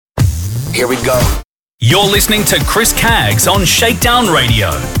Here we go. You're listening to Chris Caggs on ShakeDown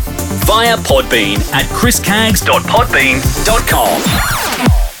Radio via Podbean at chriscaggs.podbean.com.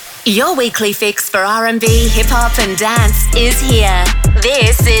 Your weekly fix for R&B, hip-hop and dance is here.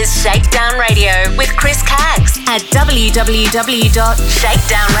 This is Shakedown Radio with Chris Caggs at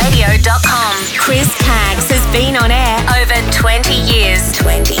www.shakedownradio.com. Chris Caggs has been on air over 20 years.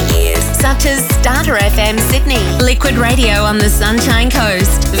 Such as Starter FM Sydney, Liquid Radio on the Sunshine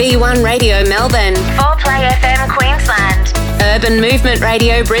Coast, V1 Radio Melbourne, 4Play FM Queensland, Urban Movement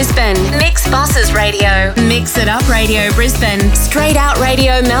Radio Brisbane, Mix Bosses Radio, Mix It Up Radio Brisbane, Straight Out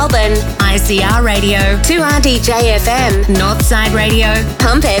Radio Melbourne, ICR Radio, 2RDJ FM, Northside Radio,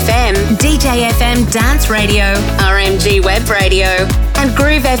 Pump FM, DJ FM Dance Radio, RMG Web Radio, and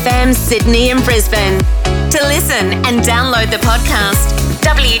Groove FM Sydney and Brisbane. To listen and download the podcast,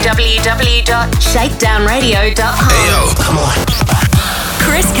 www.shakedownradio.com. Hey yo, come on.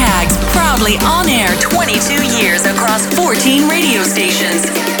 Chris Caggs, proudly on air 22 years across 14 radio stations,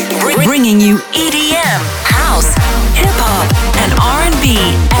 bringing you EDM, house, hip-hop, and R&B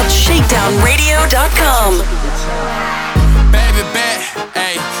at shakedownradio.com. Baby bet,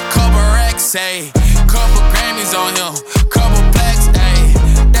 ayy, couple racks, ayy, couple Grammys on him, couple plaques, ayy,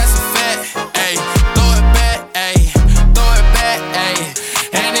 that's a fact, ayy, throw it back, ayy,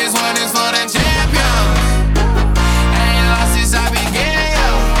 and this one is for the champion. Ain't lost since I began, yo.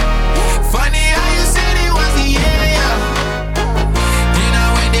 Funny how you said it was the end, yo. Then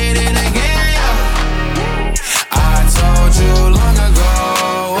I went did it again, yo. I told you long ago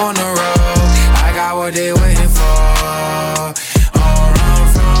on the road, I got what they waiting for. Don't run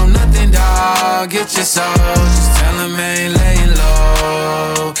from nothing, dog. Get your soul, just tell them ain't laying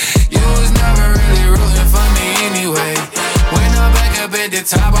low. You was never really rooting for me anyway. When I'm back up at the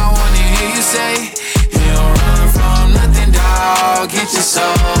top, I wanna hear you say, you don't run from nothing, dog. Get your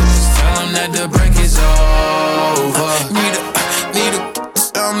soul, just tell them that the break is over.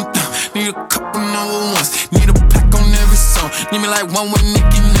 Need a couple number ones. Need a pack on every song. Need me like one with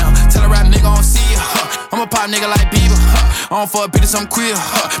Nicki now. Tell a rap nigga I don't see ya, I'm a pop nigga like Bieber, I don't fuck bitches, I'm queer,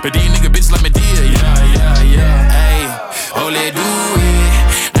 but these nigga bitches like me dear, yeah. Ayy, oh let do it.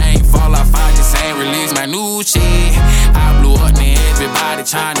 I ain't fall off, I just ain't release my new shit. I blew up and everybody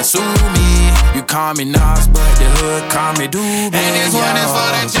tryna sue me. You call me Nas, but the hood call me Doobie. And this one is for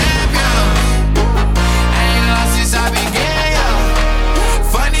the champion. I ain't lost since I began, yo.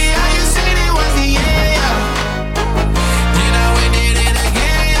 Funny how you said it was the end, yo. Then I went did it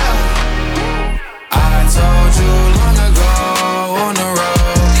again, yo. I told you long ago on the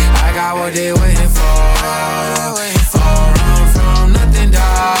road, I got what they waiting for. Don't run from nothing,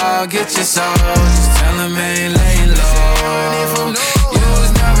 dog. Get your soul, just tell them ain't laying low. You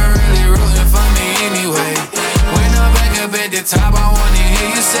was never really rooting for me anyway. When I'm back up at the top, I wanna hear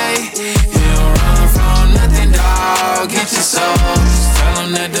you say, you don't run from nothing, dog. Get your soul, just tell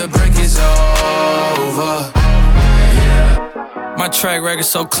them that the break is over. My track record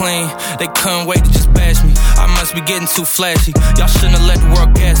so clean, they couldn't wait to just bash me. I must be getting too flashy. Y'all shouldn't have let the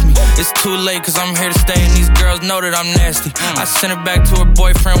world gas me. It's too late cause I'm here to stay and these girls know that I'm nasty. I sent her back to her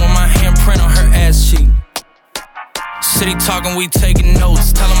boyfriend with my handprint on her ass cheek. City talking, we taking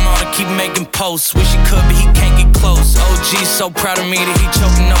notes. Tell him all to keep making posts. Wish he could, but he can't get close. OG's so proud of me that he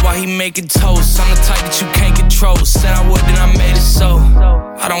choking up while he making toast. I'm the type that you can't control. Said I would, then I made it so.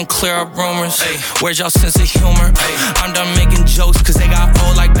 I don't clear up rumors. Where's y'all sense of humor? I'm done making jokes cause they got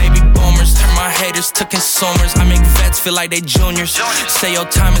old like baby boomers. Turn my haters to consumers. I make vets feel like they juniors. Say your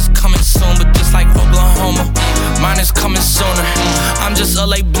time is coming soon, but just like Oklahoma, mine is coming sooner. I'm just a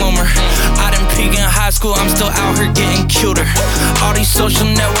late bloomer. I didn't peak in high school, I'm still out here getting cuter. All these social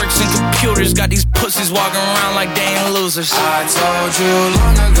networks and computers got these pussies walking around like they ain't losers. I told you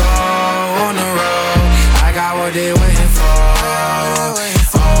long ago on the road, I got what they waiting for.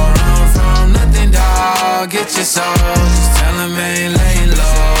 Don't run from nothing, dog. Get your soul, just tell them ain't laying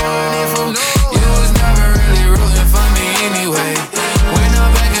low. You was never really rooting for me anyway. When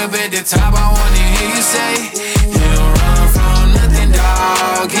I'm back up at the top, I wanna hear you say, you don't run from nothing,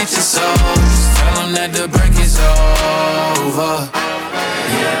 dog. Get your soul, just tell them that the break is over.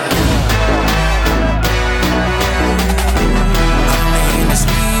 Yeah.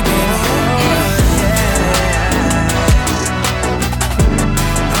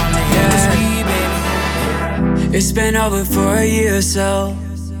 It's been over for a year or so.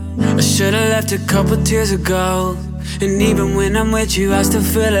 I should've left a couple tears ago. And even when I'm with you, I still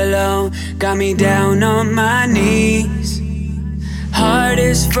feel alone. Got me down on my knees. Heart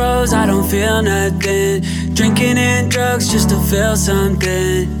is froze, I don't feel nothing. Drinking and drugs just to feel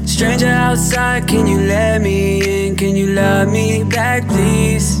something. Stranger outside, can you let me in? Can you love me back,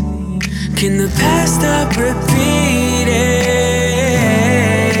 please? Can the past stop repeating?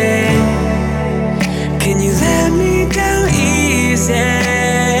 Can you let me down easy?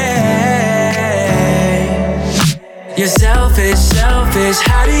 You're selfish, selfish,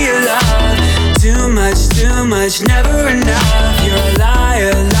 how do you love? Too much, never enough. You're a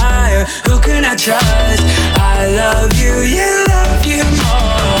liar, liar, who can I trust? I love you, you love you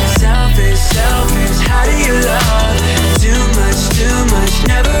more. Selfish, selfish, how do you love? Too much,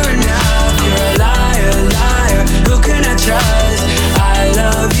 never enough. You're a liar, liar, who can I trust? I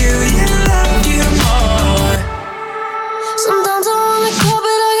love you, you love you more. Sometimes I wanna call,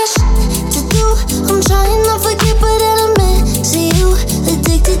 but I got shit to do. I'm trying not to forget, but then I'm missing you.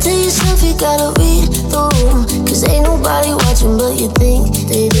 Addicted to yourself, you gotta read the room. Cause ain't nobody watching, but you think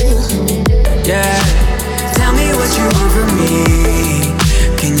they do. Yeah, tell me what you want from me.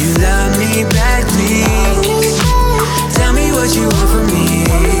 Can you love me back, please? Tell me what you want from me.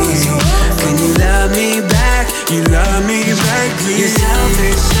 Can you love me back? You love me back, please. You're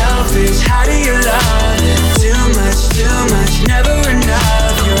selfish, selfish, how do you love? Too much, never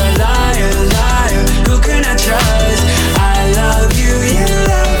enough. You're a liar, liar, who can I trust? I love you, you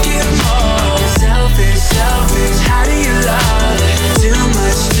love you more. You're selfish, selfish, how do you love? Too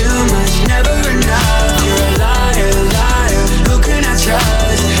much, never enough. You're a liar, liar, who can I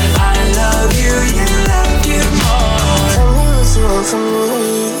trust? I love you, you love you more. Tell me what you want from me.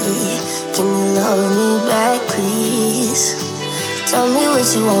 Can you love me back, please? Tell me what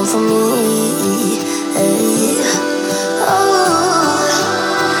you want from me. Hey. Oh.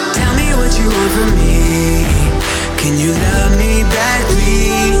 Tell me what you want from me. Can you love me back,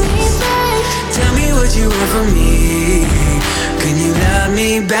 please? Tell me what you want from me. Can you love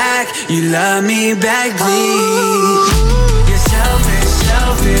me back? You love me back, please. You're selfish,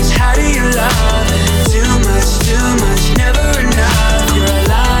 selfish, how do you love? Too much, never enough. You're a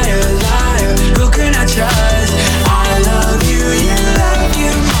liar, liar, who can I trust? I love you, you love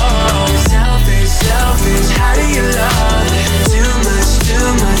you more. You're selfish, selfish, how do you love? Too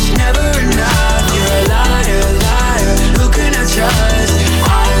much, never enough. You're a liar, liar, who can I trust? I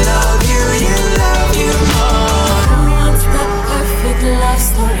love you, you love you more. What's the perfect love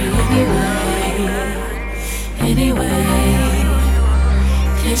story anyway?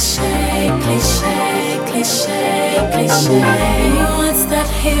 Cliche, cliche, cliche, cliche. What's that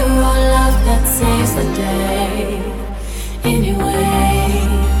hero love that saves the day? Anyway,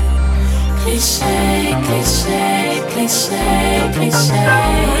 cliche, cliche, cliche, cliche.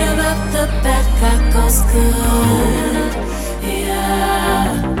 What about the bad guy goes good?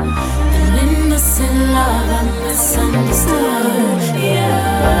 Yeah, an innocent love I misunderstood.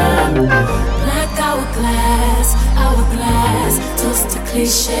 Yeah, black hourglass, toast to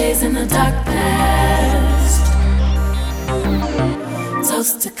cliches in the dark past.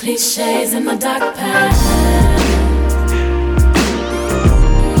 Toast to cliches in the dark past.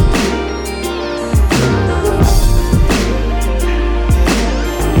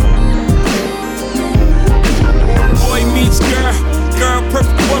 Boy meets girl, girl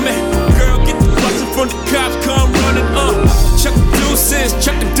perfect woman. Girl get the bustin' from the cops, come running, Chuck the deuces,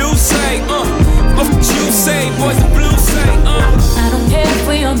 Chuck the deuce, off what you say, boys the blues say, I don't care if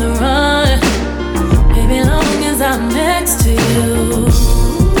we on the run, baby, long as I'm next to you.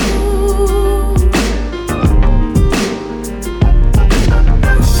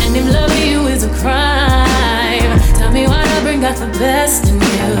 And if loving you is a crime, tell me why I bring out the best in you.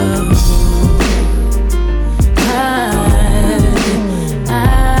 I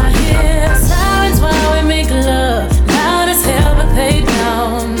hear sirens while we make love, loud as hell, but they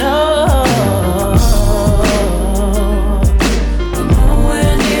don't know.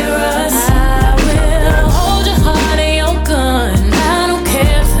 Nowhere near us. I will hold your heart and your gun. I don't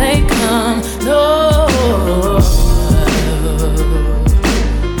care if they come. No,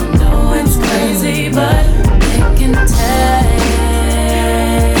 no, it's crazy, but they can take.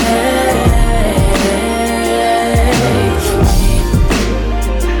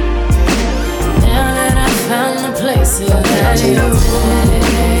 That you take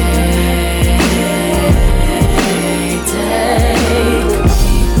me.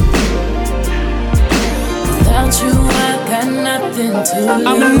 Without you, I got nothing to lose.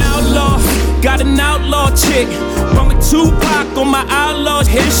 I'm an outlaw, got an outlaw chick. From a Tupac on my outlaw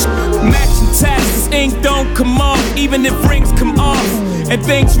hish. Matching taxes, ink don't come off. Even if rings come off and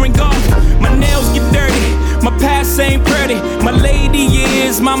things ring off. My nails get dirty, my past ain't pretty. My lady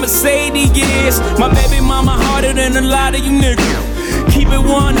is, my Mercedes is. My baby mama harder than a lot of you niggas. Keep it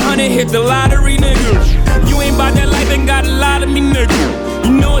 100, hit the lottery, nigga. You ain't bout that life, ain't got a lot of me, nigga.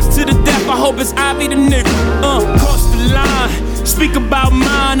 You know it's to the I hope it's I be the nigga. Cross the line, speak about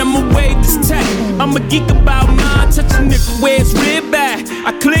mine. I'ma wave this geek about mine. Touch a nigga where it's rib back.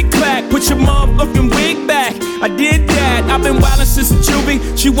 I click clack, put your motherfucking wig back. I did that, I've been wildin' since a juvie.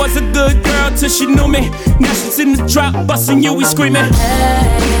 She was a good girl till she knew me. Now she's in the drop, bustin' you, we screamin'.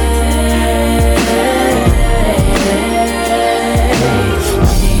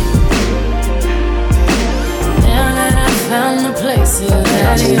 Now that I found the places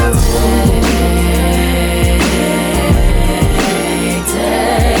that you take me.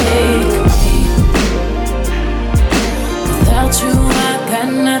 Without you, I got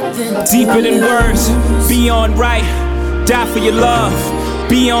nothing to Deeper than lose. words, beyond right. Die for your love,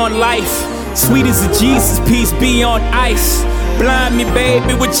 beyond life. Sweet as a Jesus piece, beyond ice. Blind me,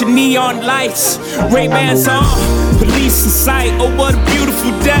 baby, with your neon lights. Ray-Bans on, police in sight. Oh, what a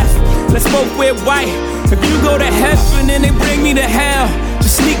beautiful death. Let's both wear white. If you go to heaven and they bring me to hell,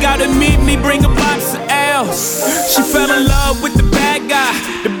 just sneak out and meet me, bring a box of L's. She fell in love with the bad guy.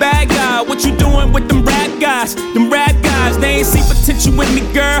 The bad guy, what you doing with them rap guys? Them rap guys, they ain't see potential with me,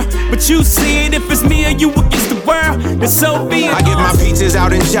 girl. But you see it, if it's me or you against the world, then so be it. I get my peaches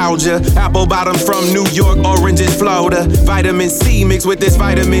out in Georgia, apple bottom from New York, oranges Florida. Vitamin C mixed with this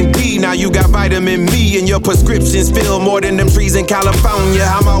vitamin D. Now you got vitamin me and your prescriptions fill more than them trees in California.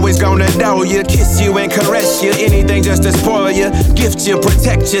 I'm always gonna know you, kiss you and caress you. Anything just to spoil you, gift you,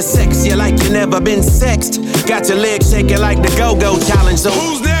 protect you, sex you like you never been sexed. Got your legs shaking like the go-go challenge. So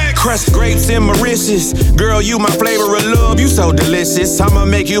who's next? Crushed grapes in Mauritius. Girl, you my flavor of love, you so delicious. I'ma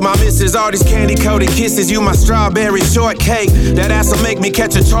make you my missus. All these candy-coated kisses, you my strawberry shortcake. That ass'll make me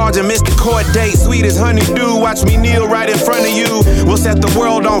catch a charge and miss the court date. Sweet as honeydew, watch me kneel right in front of you. We'll set the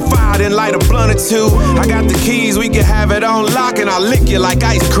world on fire, then light a blunt or two. I got the keys, we can have it on lock, and I'll lick you like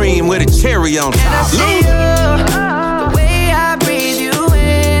ice cream with a cherry on top. And I see you, the way I breathe you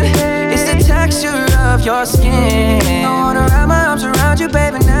in, it's the texture of your skin. I wanna wrap my arms around you,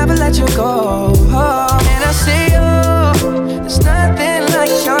 baby, never let you go. And I see you, there's nothing like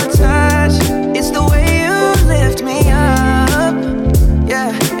your touch. It's the way you lift me up,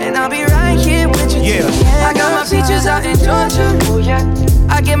 yeah. And I'll be right here with you. Yeah. I got my peaches out in Georgia, oh yeah.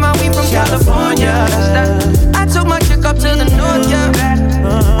 I get my weed from California. I took my chick up to the north, yeah.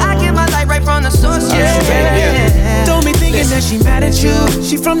 I get my light right from the source, yeah. Don't be thinking that she mad at you.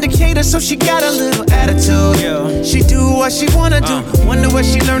 She from Decatur, so she got a little attitude. She do what she wanna do. Wonder what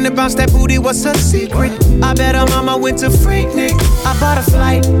she learned to bounce that booty, what's her secret? I bet her mama went to Freaknik. I bought a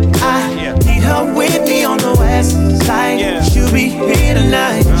flight, I need her with me on the west side. She'll be here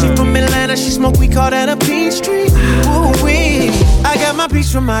tonight. She from Atlanta, she smoke, we call that a Peachtree. Ooh-wee, I got my peach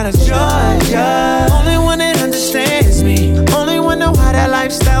from out of Georgia. Only one that understands me. Only one know how that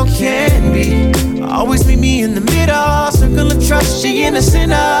lifestyle can be. Always meet me in the middle. Circle of trust, she in the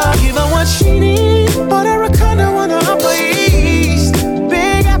center. Give her what she needs. Bought her a condo on the Upper East.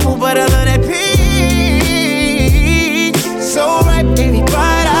 Big apple, but I love that peach. So right, baby,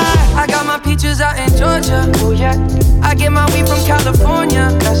 bright eye. I got my peaches out in Georgia, oh yeah. I get my weed from California,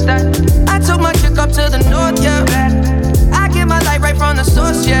 that's that. I took my chick up to the north, yeah. I get my light right from the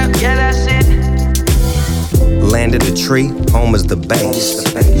source, yeah. Yeah, that's it. Land of the tree, home is the base.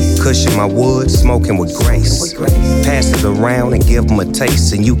 Cushion my wood, smoking with grace. Pass it around and give them a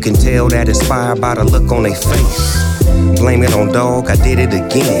taste, and you can tell that inspired by the look on their face. Blame it on dog, I did it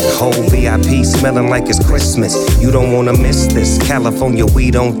again. Whole VIP smelling like it's Christmas. You don't wanna miss this. California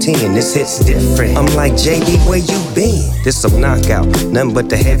weed on 10, this hit's different. I'm like, JB, where you been? This some knockout, nothing but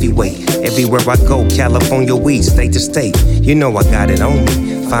the heavyweight. Everywhere I go, California weed, state to state. You know I got it on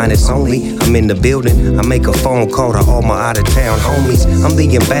me. Finest only, I'm in the building. I make a phone call to all my out-of-town homies. I'm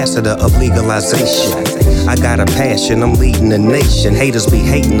the ambassador of legalization. I got a passion, I'm leading the nation. Haters be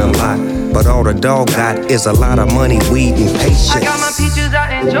hating a lot, but all the dog got is a lot of money, weed, and patience. I got my peaches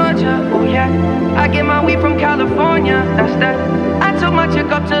out in Georgia, oh yeah. I get my weed from California, that's that. I took my chick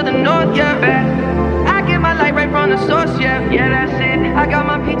up to the north, yeah. I get my light right from the source, yeah. Yeah, that's it. I got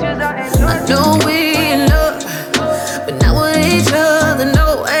my peaches out in Georgia. I know we in love, but not with each other,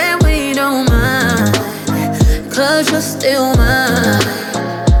 no, and we don't mind, 'cause you're still mine.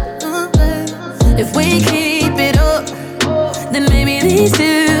 If we keep it up, then maybe these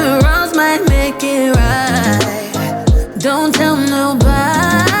two wrongs might make it right. Don't tell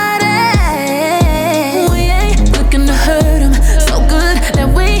nobody. We ain't looking to hurt them. So good that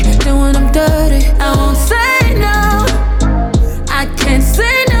we doing them dirty. I won't say no, I can't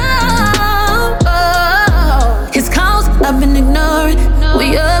say no. His calls I've been ignoring.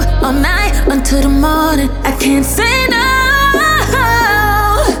 We up all night until the morning. I can't say no.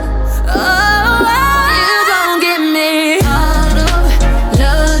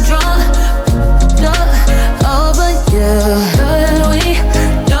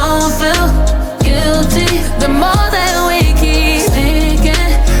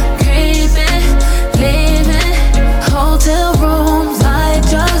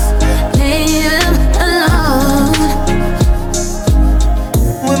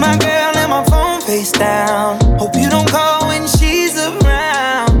 down. Hope you don't call when she's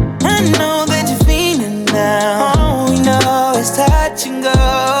around. I know that you're feeling now. All we know is touch and go.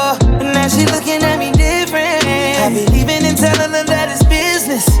 And now she looking at me different. I be leaving and telling her that it's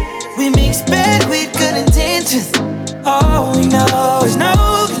business. We mix bad with good intentions. All we know is no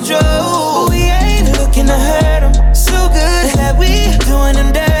control. We ain't looking to hurt them. So good that we doing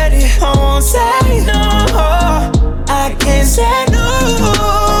them dirty. I won't say no, I can't say no.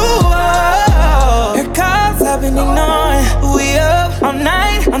 Your calls I've been ignoring. We up all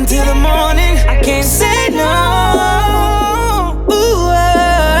night until the morning. I can't say no. Ooh,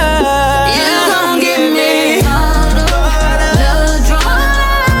 you gon' give me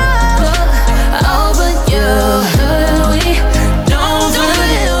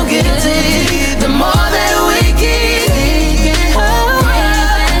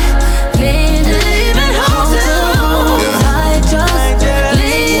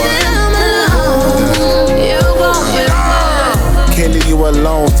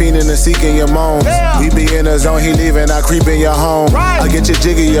fiending and seeking your moans. We be in the zone, he leaving, I creep in your home. I get your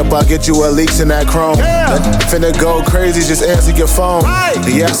jiggy up, I get you a leaks in that chrome. Finna go crazy, just answer your phone.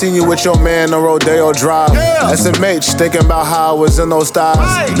 Yeah, I seen you with your man on Rodeo Drive. SMH, thinking about how I was in those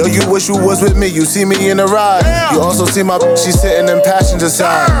styles. Know you wish you was with me, you see me in the ride. You also see my she sitting in passenger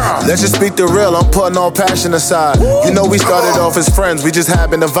side. Let's just speak the real, I'm putting all passion aside. You know we started off as friends, we just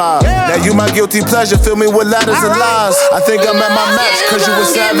happened to vibe. Now you my guilty pleasure, fill me with ladders and lies. I think I'm at my match, cause you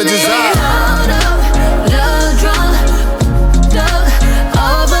was savage as I. Love drunk,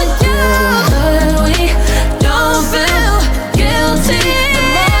 over you. We don't feel guilty. The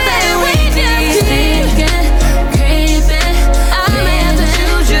more that we keep creeping, I may have to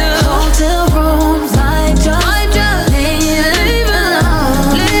choose you. Hotel rooms, I just leave him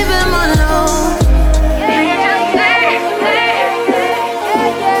alone. Leave him alone.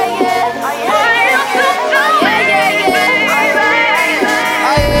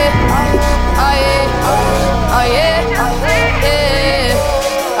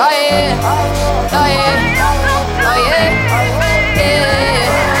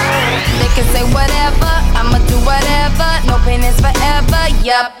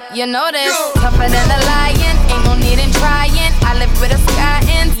 Yup, you know this. Tougher than a lion, ain't no need in trying. I live with a sky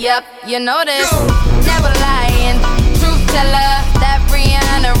in. Yup, you know this. Never lying, truth teller. That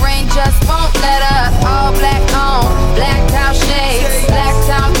Rihanna rain just won't let up. All black on, black top shades, black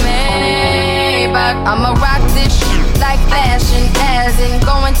top Maybach. I'ma rock this shit like fashion, as in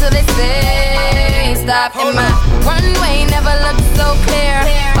going till they say stop. And my runway never looked so clear,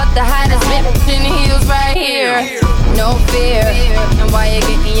 but the hottest bitch in heels right here. No fear, and while you're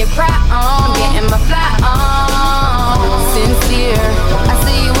getting your cry on, I'm getting my fly on. Sincere, I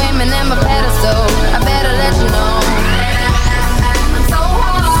see you aiming at my pedestal. I better let you know. I'm so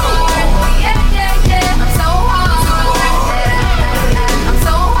hard, yeah, yeah, yeah. I'm so hard, I'm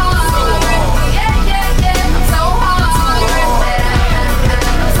so hard, yeah, yeah, yeah. I'm so hard,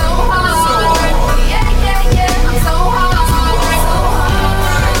 I'm so hard, yeah, yeah, yeah. I'm so hard, so hard,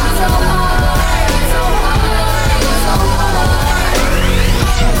 so hard, so hard.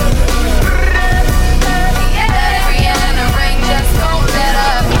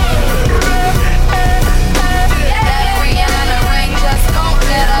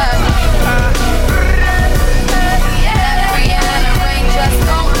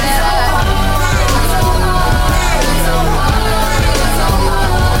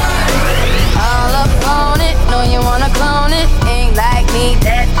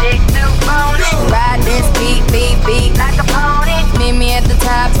 That chick too phony. Ride this beat, beat, beat like a pony. Meet me at the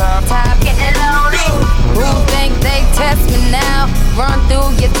top, getting lonely. Who think they test me now? Run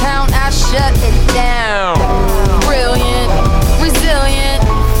through your town, I shut it down. Brilliant, resilient,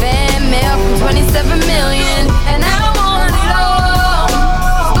 fan mail from 27 million, and I want it all.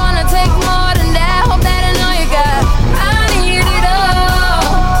 It's gonna take more than that. Hope that I know you got. I need it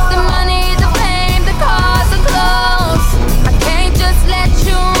all. The money, the fame, the cars, the clothes. I can't just let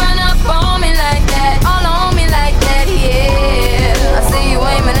you run up on me like that, all on me like that, yeah. I see you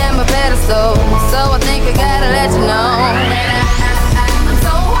aiming at my pedestal, so I think I gotta let you know. I'm so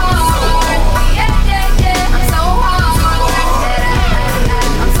hard, yeah, yeah, yeah. I'm so hard,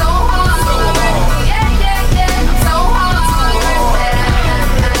 I'm so hard, yeah, yeah, yeah. I'm so hard,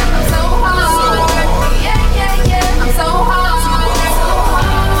 I'm so hard, yeah, yeah, yeah. I'm so hard, so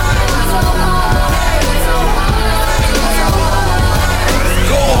hard, so hard, so hard.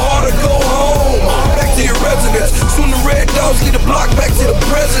 Go hard or go home, back to your residence. Soon the red dogs lead the block back to the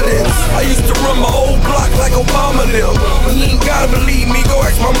president. I used to run my old block like Obama them. You ain't gotta believe me, go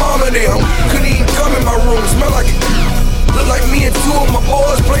ask my mama them. Couldn't even come in my room, smell like it. Look like me and two of my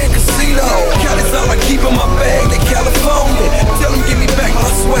boys playing casino. Cali sound like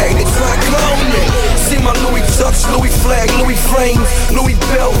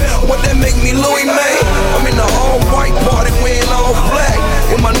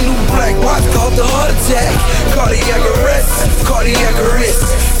off the heart attack. Cardiac arrest.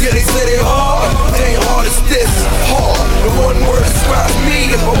 Yeah, they say they hard, they ain't hard as this. Hard, the one word describes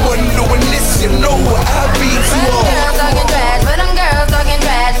me. If I wasn't doing this, you know what I'd be too hard. Girls talking trash, but them girls talking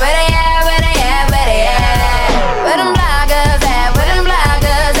trash. Where they at, where they at, where they at? Where them bloggers at, where them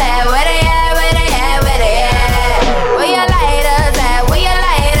bloggers at? Where they at, where they at, where they at? Where your lighters at, where your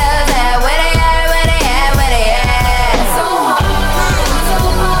lighters at? Where they at, where they at, where they at? So hard, so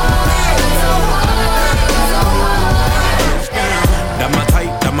hard, so hard, so hard. That my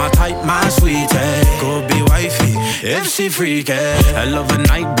type, my sweetie. Go be wifey, if she freaky. I love a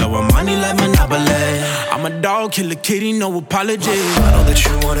night, blowin' money like Monopoly. I'm a dog, kill a kitty, no apology. I know that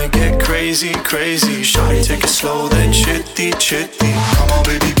you wanna get crazy, crazy. Shawty, take it slow, then chitty, chitty. Come on,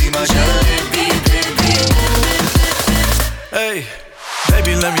 baby, be my jalebi, baby. Hey,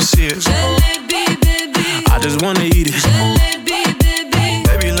 baby, let me see it. Jalebi, baby. I just wanna eat it. Jalebi, baby.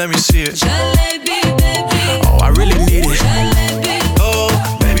 Baby, let me see it. Jalebi, baby. Oh, I really need it. Jalebi. Oh,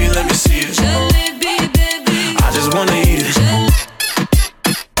 baby, let me see it. Jalebi, baby. I just wanna eat it.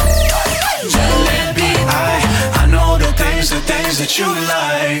 Jalebi, I know the things that you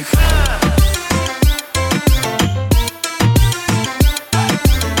like.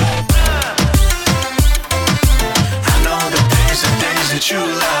 I know the things that you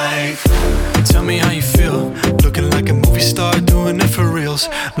like. Tell me how you feel. Looking like a movie star, doing it for reals.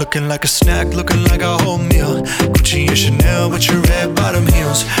 Looking like a snack, looking like a whole meal. Gucci and Chanel with your red bottom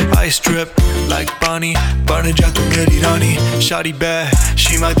heels. Ice drip like Bonnie, Barnaggiato Merirani. Shawty bad,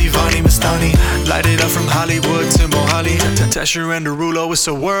 she my divani Mastani. Light it up from Hollywood to Mohali. Tasher and Derulo, it's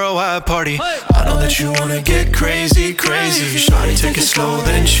a worldwide party. I know that you wanna get crazy, crazy. Shawty, take it slow,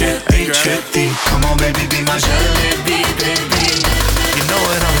 then chitty, chitty. Come on, baby, be my jalebi, baby. You know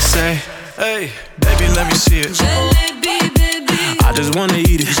what I'ma say? Hey, baby, let me see it. Jalebi, baby. I just wanna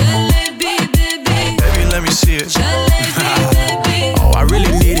eat it. Jalebi, baby. Baby, let me see it. Jalebi, baby. Oh, I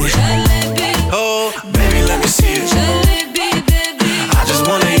really need it. Jalebi. Oh, baby, let me see it. Jalebi, baby. I just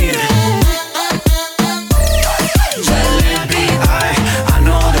wanna eat it. Jalebi, I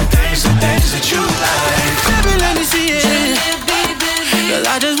know the things that you like. Baby, let me see it. Jalebi, baby. 'Cause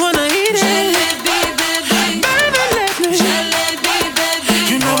I just wanna eat it. Jalebi, baby. Baby, let me. Jalebi, baby.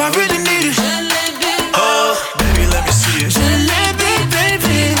 You know I really need it. Jalebi. Oh, baby, let me see it. Jalebi,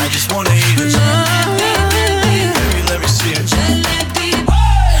 baby. I just wanna eat it. Baby, let me see it. Jalebi.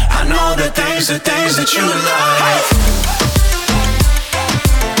 I know the things that you like.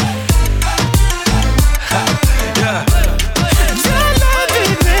 Yeah.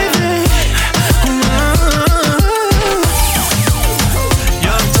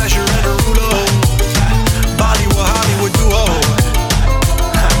 Young Tasher and Derulo, Bollywood Hollywood duo.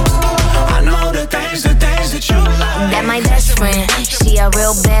 I know the things that you like. That my best friend. She a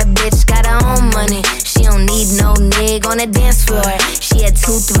real bad bitch, got her own money. She don't need no nigga on the dance floor. She had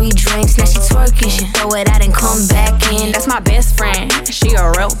 2-3 drinks, now she twerking. She throw it out and come back in. That's my best friend. She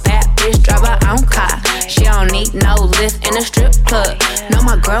a real bad bitch, drive her own car. She don't need no lift in a strip club. No,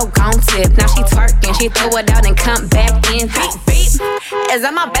 my girl gon' tip. Now she twerking, she throw it out and come back in. Beep, beep. Is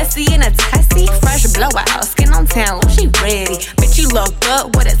that my bestie in a tessie? Fresh blowout, skin on town, she ready. Bitch, you look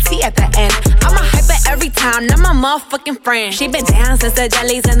good with a T at the end. I'm a hyper every time, not my motherfucking friend. She been down since the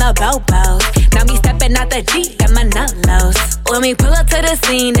jellies and the bobos. Now me stepping out the Jeep, got my nut lows. When we pull up to the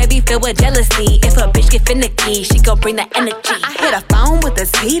scene, they be filled with jealousy. If a bitch get finicky, she gon' bring the energy. I hit a phone with a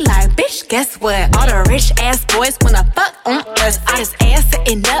T like, bitch, guess what? All the rich ass boys wanna fuck on us. I just ass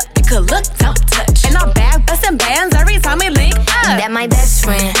sitting up, you could look, don't touch. And I'm back bustin' bands every time we link up. That my best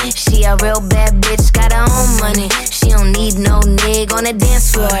friend. She a real bad bitch, got her own money. She don't need no nigga on the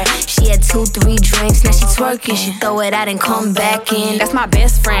dance floor. She had 2-3 drinks, now she twerking. She throw it out and come back in. That's my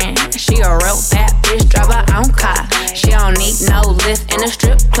best friend. She a real bad bitch, drive her own car. She don't need no lift in a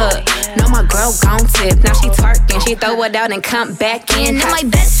strip club. No, my girl gon' tip. Now she twerking, she throw it out and come back in. That my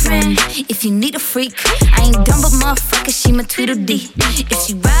best friend. If you need a freak, I ain't dumb but motherfucker, she my Tweedledee. If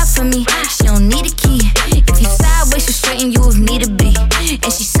she ride for me, she don't need a key. If you sideways, she straighten you if need to be.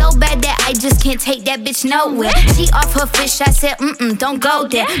 And she so bad that I just can't take that bitch nowhere. She off her fish, I said, don't go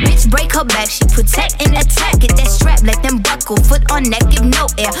there. Bitch, break her back, she protect and attack. Get that strap, let them buckle, foot on neck, give no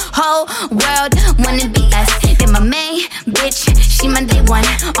air. Whole world wanna be us. Then my main bitch, she my day one.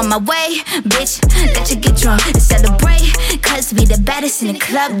 On my way, bitch, let you get drunk and celebrate. Cause we the baddest in the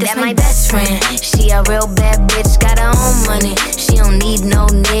club, that's my best friend. She a real bad bitch, got her own money. She don't need no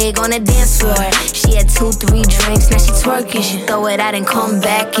nigga on the dance floor. She had 2-3 drinks, now she twerking. She throw it out and come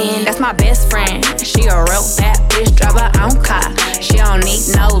back in. That's my best friend. She a real bad bitch, drive her own car. She don't need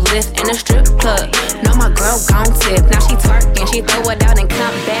no lift in a strip club. No, my girl gon' tip. Now she twerking, she throw it out and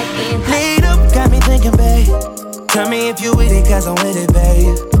come back in. Laid up Tell me if you with it, cause I'm with it,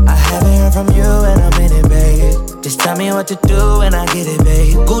 babe. I haven't heard from you and I'm in it, babe. Just tell me what to do and I get it,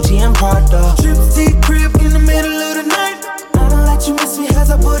 babe. Gucci and Prada. Trip to your crib in the middle of the night. I don't let you miss me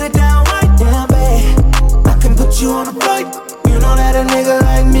cause I put it down right down, babe. I can put you on a flight. You know that a nigga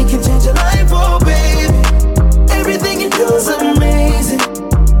like me can change your life, oh baby. Everything you do is amazing.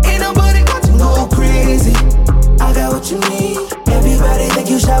 Ain't nobody got to go crazy. I got what you need. Everybody think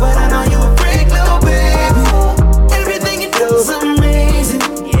you shy, but I know you a freak, little baby. Everything you do is amazing.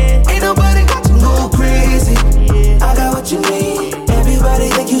 Ain't nobody got to go crazy. I got what you need. Everybody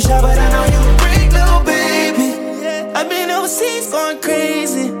think you shy, but I know you a freak, little baby. I've been overseas going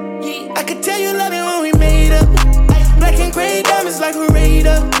crazy. I could tell you love it when we made up. Black and gray diamonds like a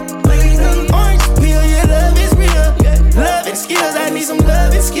radar. Orange peel, your love is real. Love and skills, I need some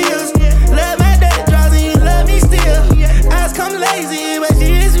love and skills. Love my dirty draws and you love me still. Eyes come lazy, but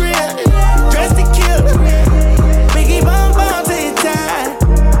she is real. Dressed to kill. Biggie bomb bomb till you tired.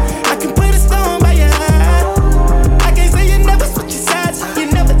 I can put a stone by your eye. I can't say you never switch your sides.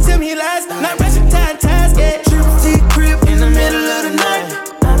 You never tell me lies. Not rushing ties, yeah. Trip to your crib in the middle of the night.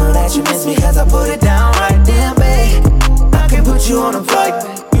 I know that you miss me cause I put it down right there, babe. I can put you on a flight.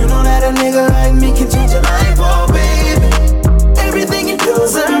 You know that a nigga like me can change your life, oh baby. Everything you do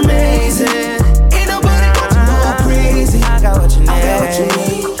is amazing. Ain't nobody got to go crazy. I got what you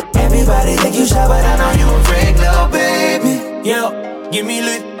need. Everybody think you shy, but I know you a freak, little baby. Yo, give me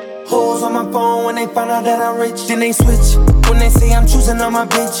lit. Hoes on my phone when they find out that I'm rich. Then they switch when they say I'm choosing on my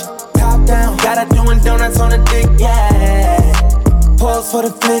bitch. Top down, got her doing donuts on the dick, yeah. Pause for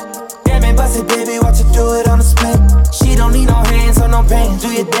the flick. Damn it, bust it, baby, watch her do it on the split. She don't need no hands or no pants.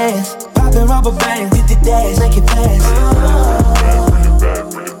 Do your dance, poppin' rubber bands, hit the dash, make it fast.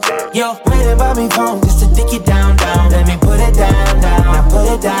 Yo, waiting by me phone just to dick it down, down. Let me put it down, down. Now put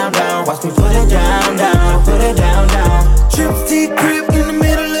it down, down. Watch me put it down, down. Put it down, down. Trips to your crib in the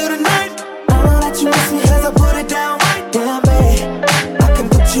middle of the night. I know that you miss me cause I put it down right down, babe. I can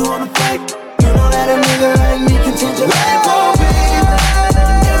put you on a flight. You know that a nigga like me can change your life, oh babe.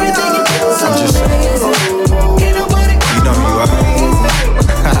 Everything you do is amazing. Ain't nobody got you know who you are.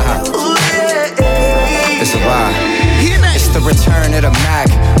 It's a vibe. It's the return of the Mac.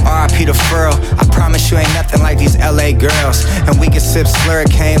 R.I.P. the Furl. I promise you ain't nothing like these LA girls. And we can sip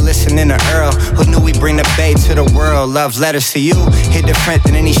Slurricane, listening to Earl. Who knew we bring the bay to the world? Love letters to you hit different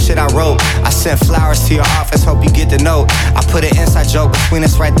than any shit I wrote. I sent flowers to your office, hope you get the note. I put an inside joke between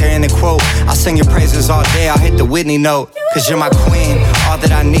us right there in the quote. I'll sing your praises all day, I'll hit the Whitney note. Cause you're my queen, all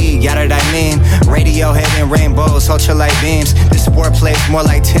that I need, yeah that I mean. Radiohead and rainbows, ultralight beams. This sport plays more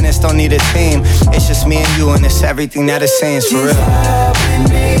like tennis, don't need a team. It's just me and you and it's everything that it seems, for real.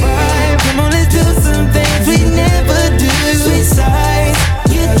 Come on, let's do some things we never do. Switch sides,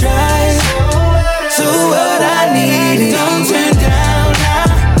 you drive. So what I need, don't turn down now.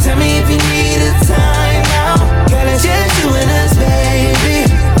 Tell me if you need a time now. Girl, it's just you and us,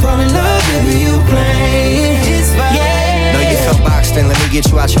 baby. Fall in love, baby, you play. It's fine. Know you feel boxed in, let me get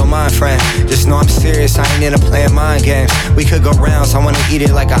you out your mind, friend. Just know I'm serious, I ain't into playing mind games. We could go rounds, I wanna eat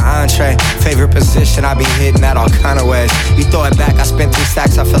it like an entree. Favorite position, I be hitting that all kind of ways. You throw it back, I spent 3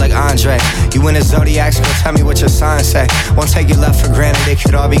 stacks, I feel like Andre. You in the Zodiac, so tell me what your signs say. Won't take your love for granted, it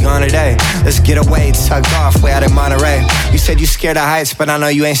could all be gone today. Let's get away, tucked off, way out in Monterey. You said you scared of heights, but I know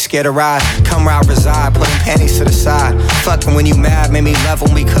you ain't scared to ride. Come ride, reside, putting panties to the side. Fucking when you mad, made me love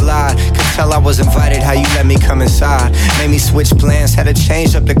when we collide. Could tell I was invited, how you let me come inside. Made me switch plans, had to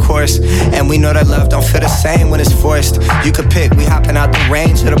change up the course. And we know that love don't feel the same when it's forced. You could pick, we hopping out the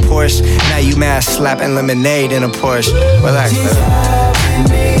range of the Porsche. Now you mad, slapping lemonade in a Porsche. Relax,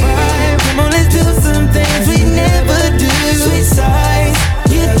 baby. Come on, let's do some things we never do. Switch sides,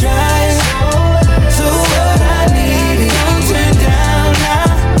 you drive. So what I need, don't turn down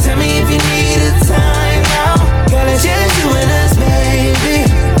now. Tell me if you need a time now. Girl, it's just you and us, baby.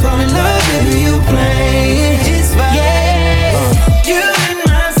 Fall in love, baby, you play. It's fine. Yeah, you in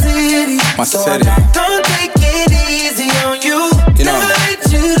my city. My so city. Don't take it easy on you. You know. Never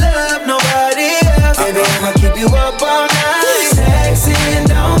let you love nobody else. Baby, I'ma keep you up all night. Sexy and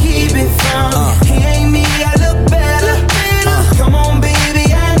don't keep it from He ain't me, I look better. Come on,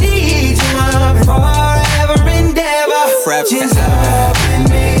 baby, I need you up forever and ever. Just love and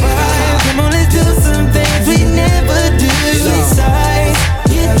me. Come on, let's do some things we never do. Switch sides,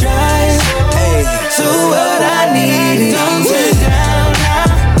 you drive. So what I need, don't turn down now.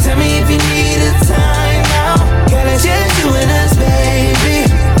 Tell me if you need a time now. Girl, it's just you and us, baby.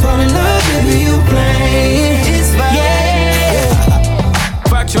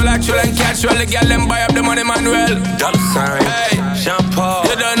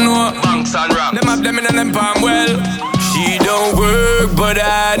 diamond and them palm well. She don't work, but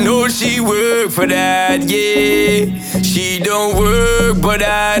I know she work for that, yeah. She don't work, but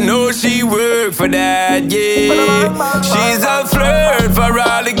I know she work for that, yeah. She's a flirt for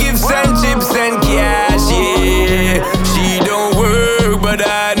all the gifts and chips and cash, yeah. She don't work, but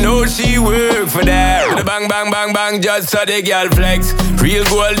I know she work for that. Bang, bang, bang, bang, just so the girl flex. Real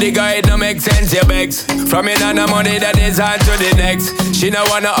gold digger, it don't make sense, your begs. From in on the money that is on to the next. She no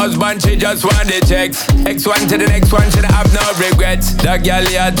want a husband, she just want the checks. X1 to the next one, she don't have no regrets. That girl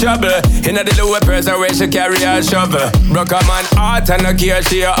had trouble, in the lower person where she carry a shovel. Broke a man heart and no care,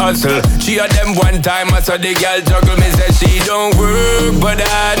 she a hustle. She a them one time, I saw the girl juggle. Me say she don't work, but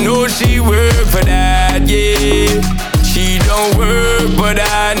I know she work for that, yeah. She don't work, but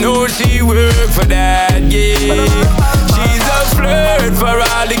I know she work for that, yeah. She's a flirt for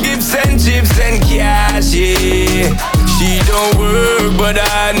all the gifts and chips and cash, yeah. She don't work, but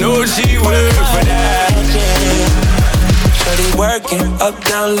I know she work for that, yeah. Shorty working, up,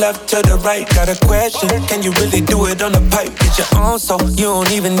 down, left, to the right. Got a question, can you really do it on the pipe? Get your own soul, you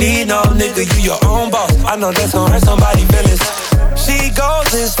don't even need no nigga, you your own boss. I know that's gon' hurt somebody feelings. She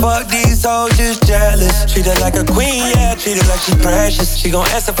goes as fuck, these hoes just jealous. Treat her like a queen, yeah, treat her like she precious. She gon'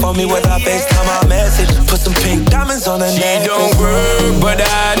 answer for me with her FaceTime my message. Put some pink diamonds on her neck. She don't work, but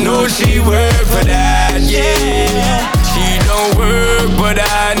I know she work for that, yeah. She don't work, but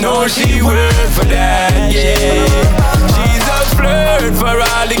I know she work for that, yeah. She's a flirt for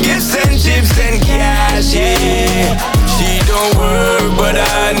all the gifts and chips and cash, yeah. She don't work, but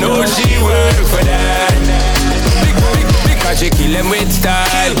I know she work for that. Because she kill them with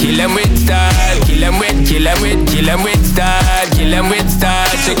style, kill them with style, kill them with style, kill them with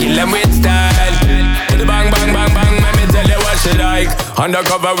style, she kill them with style. Bang, bang, bang, bang, let me tell you what she like.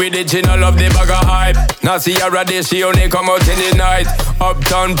 Undercover with it, she no love the bag of hype. Now see her a day, she only come out in the night.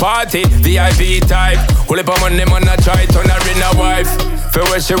 Uptown party, VIP type. Hold up on Monday, man, I try turn her in a wife. For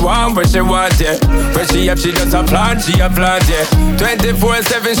what she want, yeah. When she up, she just a plant, yeah.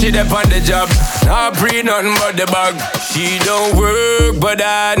 24/7, she dep on the job. Not pre nothing but the bag. She don't work, but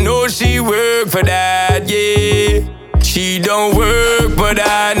I know she work for that, yeah. She don't work, but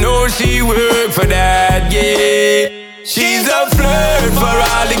I know she work for that, yeah. She's a flirt for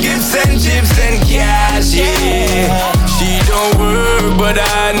all the gifts and chips and cash, yeah. She don't work, but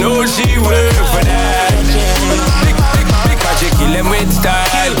I know she work for that, yeah. Because she kill them with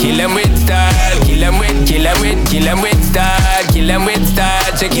style, kill them with style, kill them with style, kill them with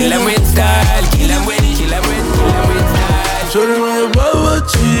style, she kill them with style, kill them with style. Shorty like Baba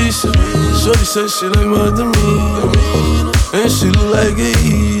cheese. Shorty said she like my demeanor, and she look like a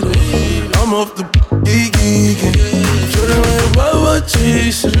eater. I'm off the geeking. Shorty like Baba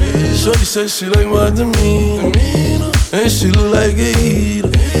cheese. Shorty said she like my demeanor, and she look like a eater.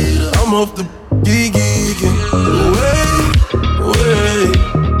 I'm off the geeking. Wait,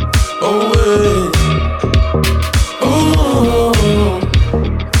 oh wait.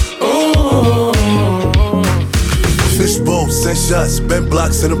 Fishbowls, 10 shots, bent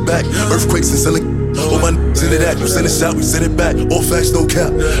blocks in the back. Earthquakes and selling. All my niggas into that. You send a shot, we send it back. All facts, no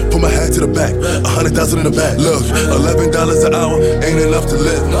cap. Put my hat to the back. 100,000 in the back. Look, $11 an hour ain't enough to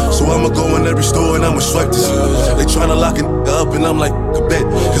live. So I'ma go in every store and I'ma swipe this. They tryna lock it up and I'm like, a bet.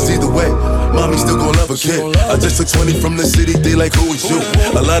 Cause either way, mommy still gon' love a kid. I just took 20 from the city, they like, who is you?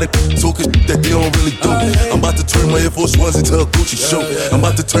 A lot of talking that they don't really do. I'm about to turn my Air Force Ones into a Gucci shoe. I'm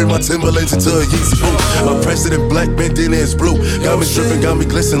about to turn my Timberlands into a Yeezy boot. My president black, bandana is blue. Got me stripping, got me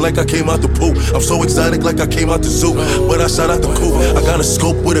glistening like I came out the pool. I'm so exotic like I came out the zoo. But I shot out the coupe. I got a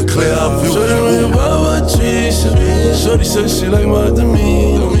scope with a clear eye view. Shorty like Baba cheese. Shorty said she like my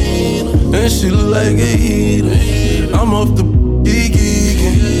demeanor, and she look like a eater. I'm off the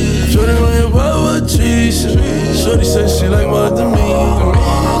geeking. Shorty like Baba cheese. Shorty said she like my demeanor,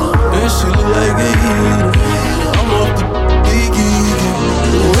 and she look like a eater. I'm off the geeking.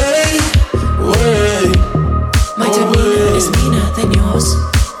 Wait. My demeanor is meaner than yours.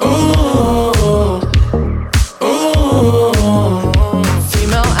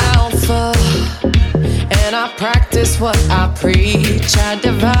 Female alpha, and I practice what I preach. I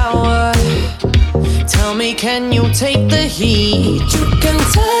devour. Tell me, can you take the heat? You can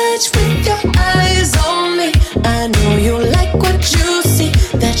touch with your eyes on me. I know you like what you see.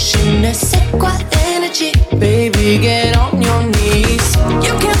 That je ne sais quoi energy. Baby, get on your knees.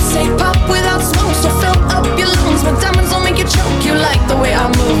 You can't say pop without smoke, so fill up your lungs. My diamonds don't make you choke. You like the way I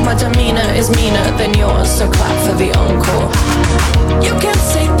move. My demeanor is meaner than yours, so clap for the encore. You can't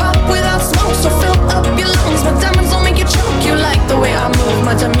say pop without smoke, so fill up your lungs. My diamonds don't make you choke. You like the way I move.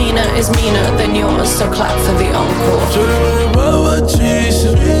 My demeanor is meaner than yours, so clap for the encore. Shorty like Baba cheese.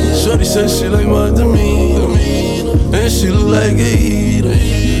 Shorty said she like my demeanor, and she look like a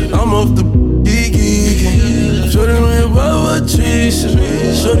eater. I'm off the geeky. Shorty know your Baba Trisha.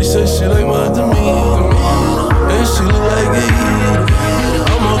 Shorty said she like my demeanor, and she look like a eater.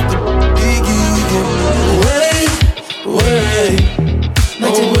 I'm off the geeky. Wait. My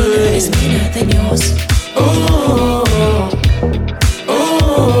demeanor is meaner than yours. Oh.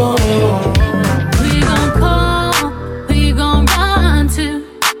 Who you gon' call? Who you gon' run to?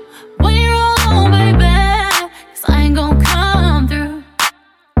 When you're alone, baby, 'cause I ain't gon' come through.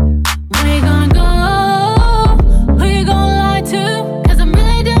 Where you gonna go? Who you gon' lie to? 'Cause I'm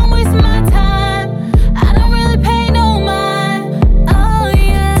really done wasting my time. I don't really pay no mind. Oh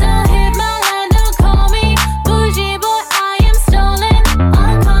yeah. Don't hit my line, don't call me bougie boy, I am stolen.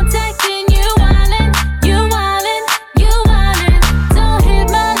 I'm contacting you, wildin', you wildin', you wildin'. Don't hit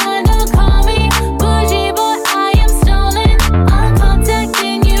my line, don't call me bougie boy, I am stolen. I'm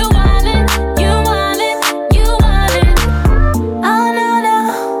contacting you, wildin', you wildin', you wildin'. Oh no,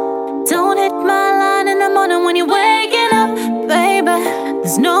 don't hit my line in the morning when you're waking up, baby.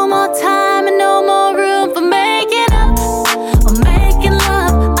 There's no more time and no more room for making up or making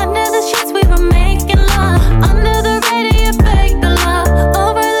love. Under the sheets we were making love. Under the radio you fake the love.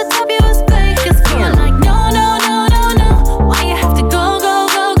 Over the top you was fake as fuck. You're like no. Why you have to go?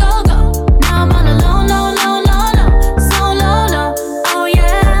 Now I'm all alone, no. So low. Oh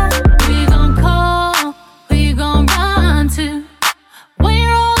yeah. Who you gon' call? Who you gon' run to? When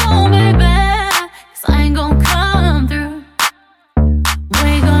you're alone, baby, 'cause I ain't gon' come through. Where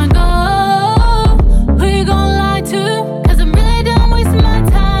you gonna go? Who you gon' lie to? 'Cause I'm really done wasting my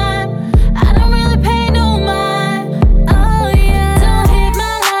time. I don't really pay no mind. Oh yeah. Don't hit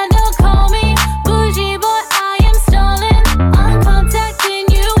my line, don't call me bougie boy, I am stolen. I'm contacting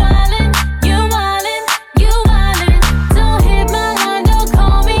you, wildin', you wildin', you wildin'. Don't hit my line, don't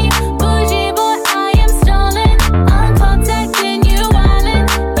call me bougie boy, I am stolen. I'm contacting you, wildin',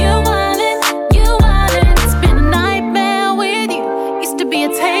 you wildin', you wildin'. It's been a nightmare with you. Used to be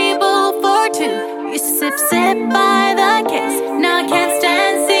a table for two. Used to sip by the case. Now I can't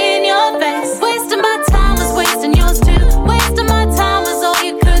stand seeing your face. Wasting my time was wasting yours too. Wasting my time was all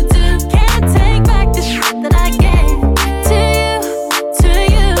you could do. Can't take back the shit that I gave to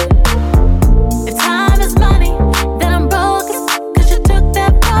you. If time is money, then I'm broke as f- 'cause you took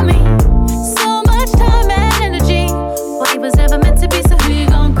that from me. So much time and energy. What was ever meant to be, so who you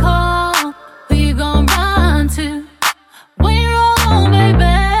gon' call? Who you gon' run to? When you're alone,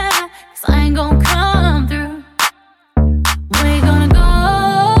 baby, 'cause I ain't gon' come through. Where you gonna go?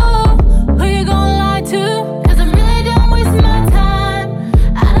 Who you gon' lie to? 'Cause I'm really done wasting my time.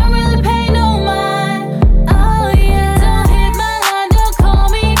 I don't really pay no mind. Oh yeah. Don't hit my line, don't call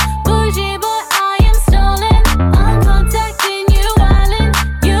me bougie boy, I am stolen. I'm contacting you, wildin',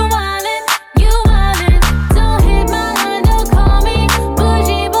 you wildin', you wildin'. Don't hit my line, don't call me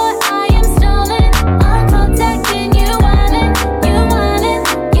bougie boy, I am stolen. I'm contacting you, wildin', you wildin',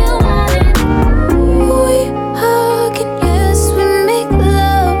 you wildin'. We hug and yes, we make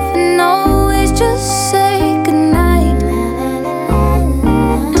love and always just say goodnight.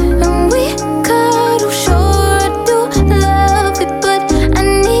 And we cuddle, sure I do love it, but I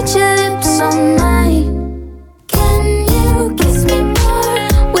need your lips all night. Can you kiss me more?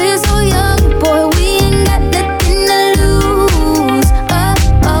 We're so young, boy, we ain't got nothing to lose.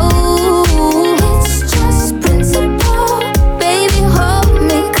 Oh, it's just principle. Baby, hold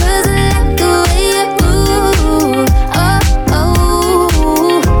me, 'cause I like the way you move.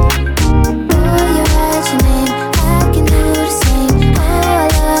 Boy, you write your name, I can do the same. Oh, I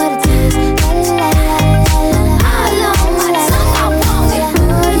love the taste. La la la la la. All on my tongue, I want it.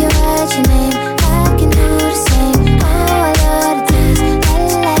 Boy, you write your name, I can do the same. Oh, I love the taste.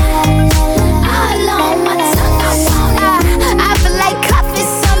 La la la la la. All on my tongue, I want it. I feel like coffee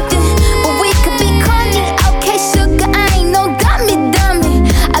something, but we could be corny. Okay, sugar, I ain't no dummy.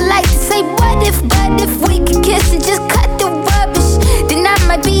 I like to say what if, but if we could kiss and just cut the rubbish, then I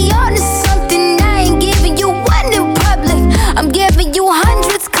might be on to something. I ain't giving you one in public, I'm giving you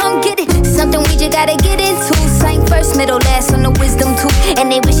hundreds, come get it. Something we just gotta get into. Sang first, middle, last on the wisdom tooth.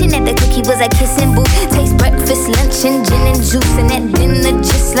 And they wishing that the cookie was a kissing booth. Taste breakfast, lunch, and gin and juice. And that dinner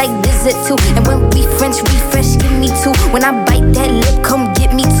just like dessert too. And when we French refresh, give me two. When I bite that lip, come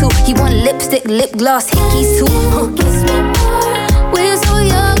get me two. He want lipstick, lip gloss, hickeys too. Kiss me more. We're so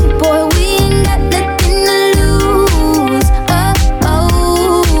young, boy, we ain't got nothing to lose.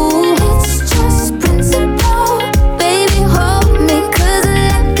 Oh, it's just principle. Baby, hold me, 'cause I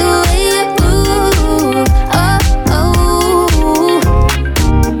like the way you move.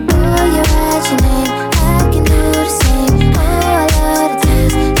 Boy, you write your name, I can do the same. Oh, I love the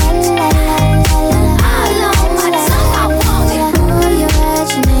taste.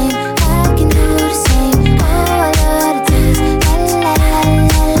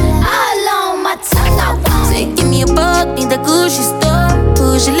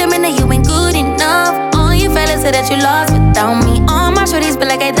 say that you lost without me. All my shorties feel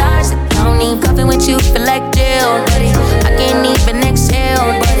like I dodged the county. Cuffing with you feel like jail, buddy. I can't even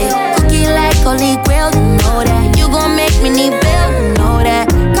exhale, buddy. Cookie like holy grail, you know that. You gon' make me need bail, you know that.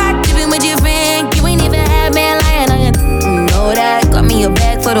 Caught dipping with your friend, you ain't even had man lying on you, you know that. Got me a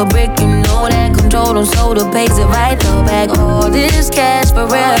bag for the brick, you know that. Control them so the pays it right though back. All this cash for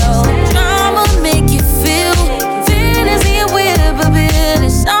real. I'ma make you feel fantasy and whip a bit.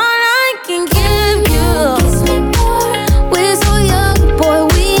 It's all I can give you. Kiss me more. We're so young, boy.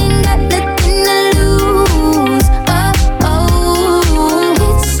 We ain't got nothing to lose. Oh, oh.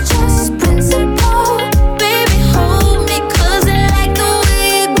 It's just principle. Baby, hold me 'cause I like the way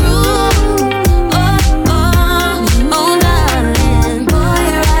you groove. Oh, oh, oh, darling. Boy,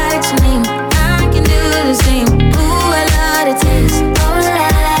 write your name. I can do the same. Ooh, I love the taste. Oh, la,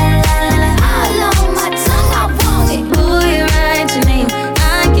 la, la, la. All on my tongue, I want it. Boy, write your name.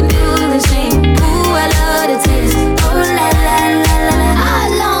 I can do the same. Ooh, I love the taste. Oh, la, la, la, la, la.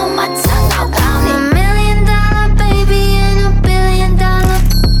 All on my tongue, I want it. $1 million baby and $1 billion.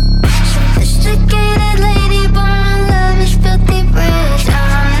 Sophisticated lady, but my love is filthy rich.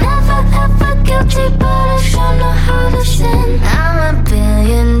 I'm never ever guilty, but I sure know how to sin. I'm $1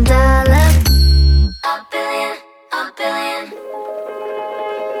 billion. $1 billion.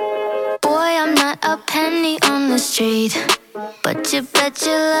 Boy, I'm not a penny on the street, but you bet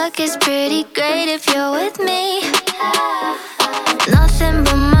your luck is pretty great if you're with me. Nothing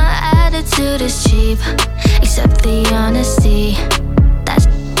but my attitude is cheap, except the honesty. That's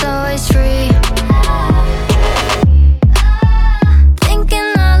always free.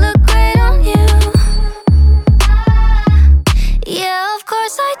 Thinking I look great on you. Yeah, of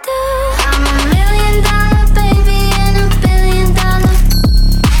course I do. I'm $1 million baby and $1 billion.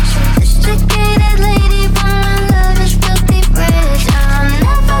 Sophisticated lady, but my love is filthy rich. I'm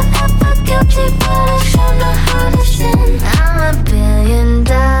never ever guilty, but I sure know how to sin. I'm $1 billion.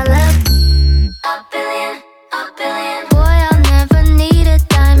 $1 billion. Boy, I'll never need a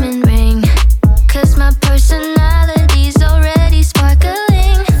diamond ring, 'cause my personality's already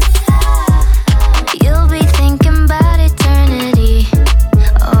sparkling. You'll be thinking about eternity,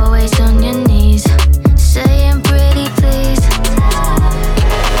 always on your knees, saying pretty please.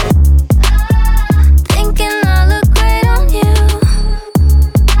 Thinking I look great on you.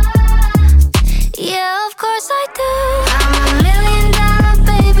 Yeah, of course I do. I'm $1 million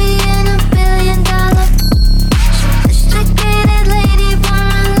baby and $1 billion. Sophisticated lady, but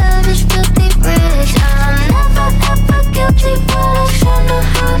my love is filthy rich. I'm never ever guilty, but I sure know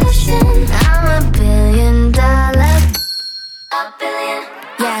how to sin. I'm $1 billion. $1 billion.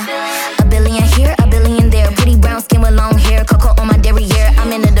 Yeah, $1 billion here, $1 billion there. Pretty brown skin with long hair, cocoa on my derriere.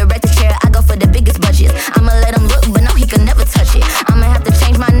 I'm in the director chair, I go for the biggest budgets. I'ma let him look, but no, he could never touch it. I'ma have to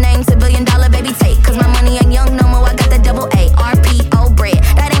change my name to $1 billion baby take, 'cause my money ain't young no more. I got that double A, RPO bread.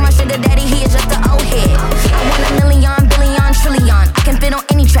 That ain't my sugar daddy, he is just an old head. I want $1 million, billion, trillion. I can fit on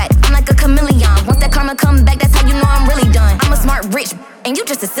any track, I'm like a chameleon. Once that karma come back, that's how you know I'm really done. I'm a smart rich, and you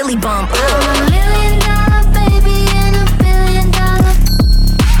just a silly bum. I'm $1 million baby and $1 billion.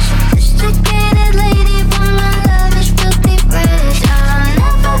 Sophisticated lady, but my love is filthy rich. I'm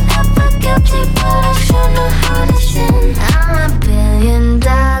never ever guilty, but I sure know how to sin. I'm $1 billion.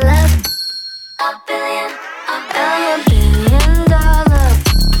 $1 billion. I'm $1 billion.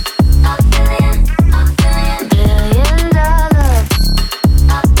 $1 billion. $1 billion. $1 billion.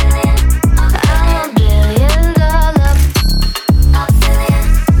 $1 billion. I'm $1 billion. $1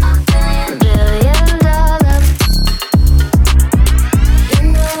 billion. $1 billion.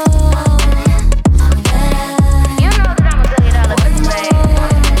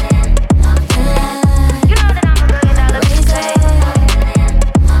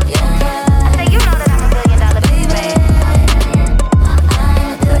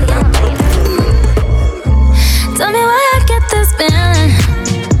 Tell me why I get this feeling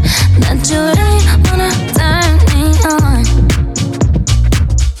that you really wanna turn me on.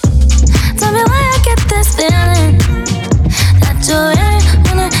 Tell me why I get this feeling that you really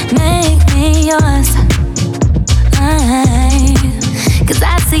wanna make me yours. 'Cause I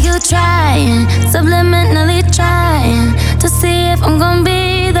see you trying, subliminally trying to see if I'm gonna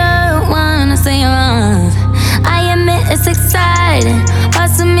be the one to say you're wrong. I admit it's exciting,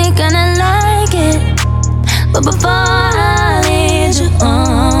 parts of me gonna like it. But before I lead you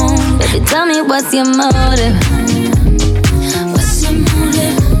on, baby, tell me what's your motive? What's your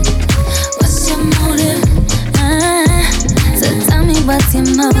motive? What's your motive? So tell me what's your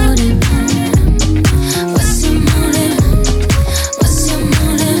motive? What's your motive? What's your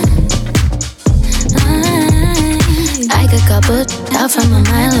motive? I could couple out from a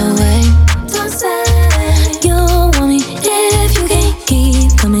mile away. Don't say you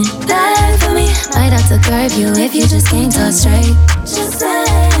serve you if you just can't talk straight. Just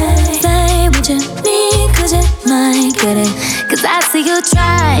say what you need, cause you might get it. Cause I see you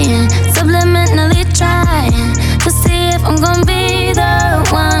trying, subliminally trying to see if I'm gonna be the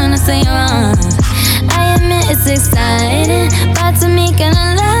one to say you're wrong. I admit it's exciting, but to me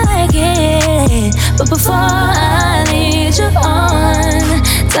gonna like it. But before I lead you on,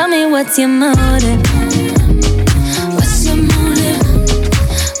 tell me what's your motive? What's your motive?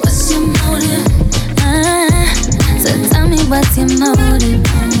 What's your motive? So tell me what's your motive?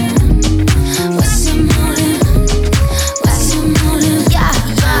 What's your motive? What's your motive? Yeah,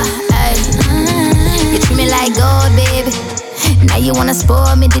 ay. You treat me like gold, baby. Now you wanna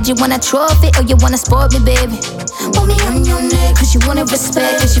spoil me, did you want a trophy or you wanna spoil me, baby? Want me on your neck, cause you wanna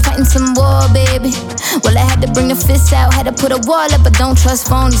respect, cause you fighting some war, baby. Well, I had to bring the fists out, had to put a wall up, but don't trust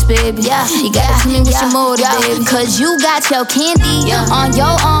phonies, baby. Yeah, you gotta tell me what's your motive, baby. Cause you got your candy on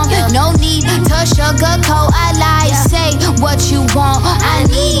your arm, no need to sugarcoat. I lie, say what you want, I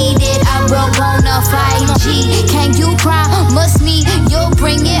need it. I broke on a 5G. Can you promise me you'll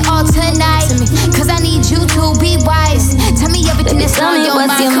bring it all tonight? Cause I need you to be wise. Tell me everything that's on your mind.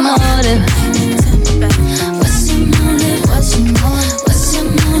 What's your motive? What's your motive? What's your motive? What's your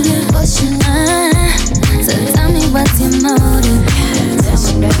motive? What's your motive? So tell me what's your motive? What's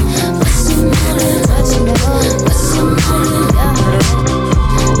your motive? What's your motive? What's your motive?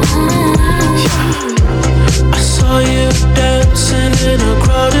 I saw you dancing in a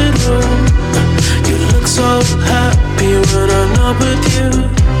crowded room. You look so happy when I'm not with you.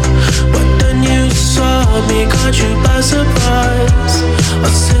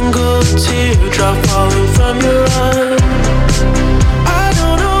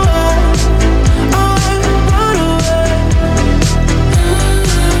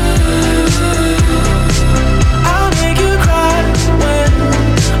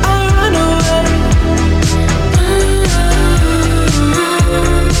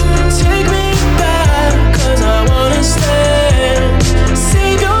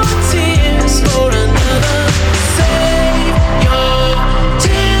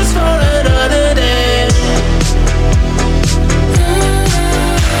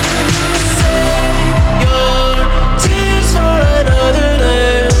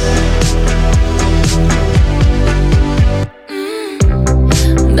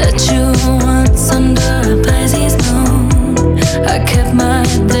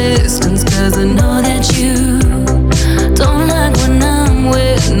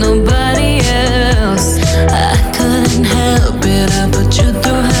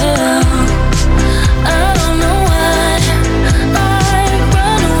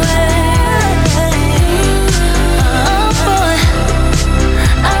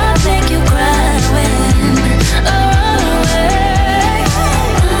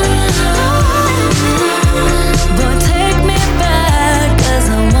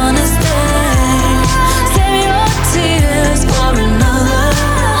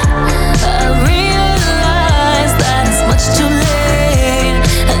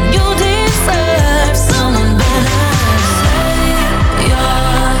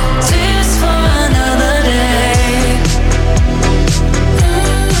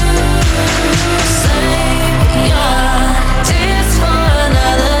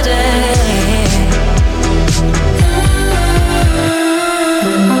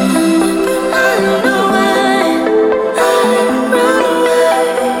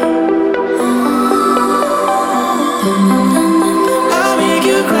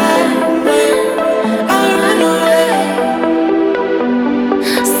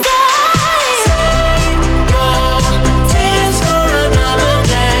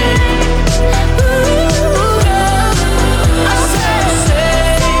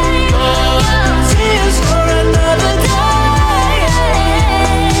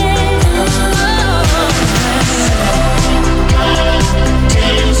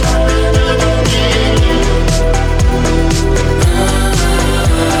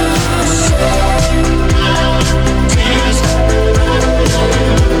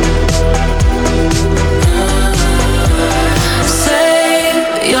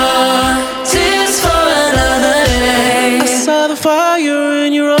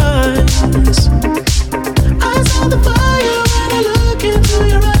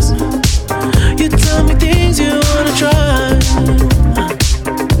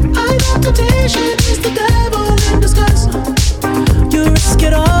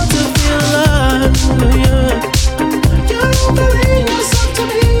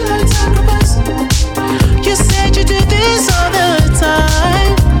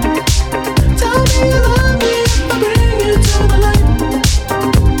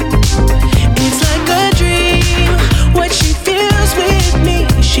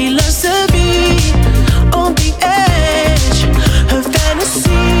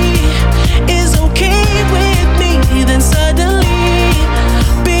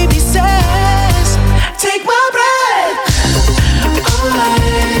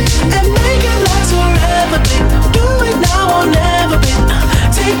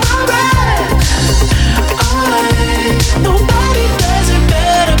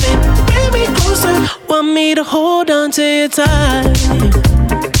 on to your time.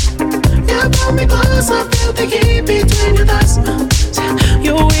 You pull me close, I feel the heat between your thighs.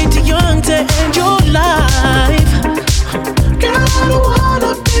 You're way too young to end your life. Girl, I don't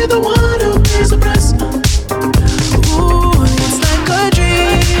wanna be the one who pays the price. Ooh, it's like a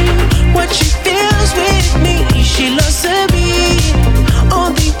dream. What she feels with me, she loves to be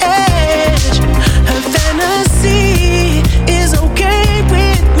on the edge. Her fantasy is okay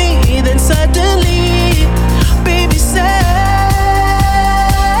with me. Then suddenly, baby says,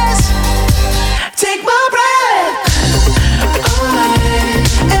 take my breath away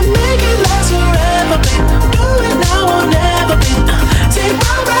and make it last forever, babe. Do it now or never, babe. Take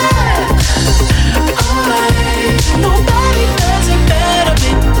my breath away. Nobody does it better,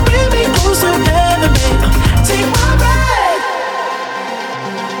 babe. Bring me close to heaven, babe. Take my breath.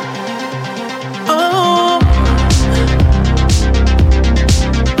 Oh.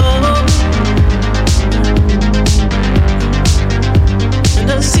 And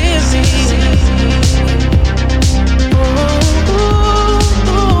I'm serious.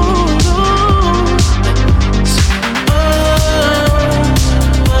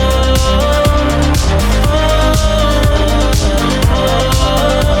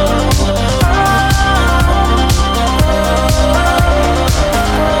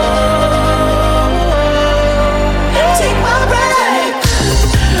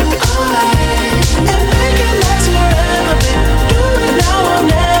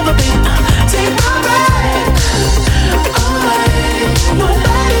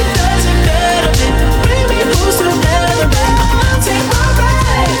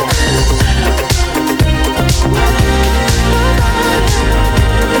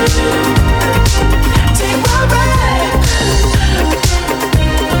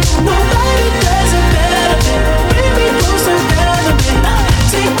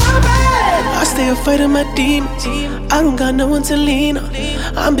 Fighting my demons, I don't got no one to lean on.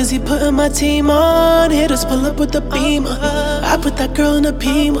 I'm busy putting my team on. Hitters pull up with the beamer. I put that girl in a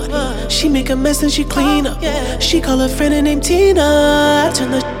P1. She make a mess and she clean up. She call her friend named Tina. I turn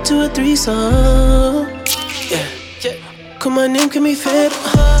the to a threesome. Call my name, can me fit.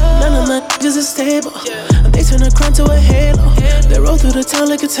 None of my niggas is stable. They turn a crown to a halo. They roll through the town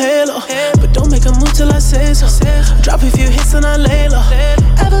like it's Halo. But don't make a move till I say so. Drop a few hits and I lay low.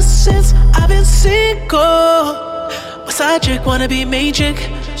 Ever since I've been single, my side chick wanna be main chick.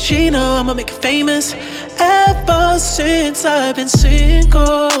 She know I'ma make it famous. Ever since I've been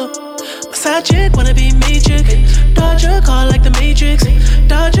single, my side chick wanna be main chick. Dodge a call like the Matrix.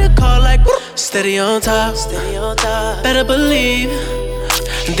 Dodge a call like steady on top. Better believe.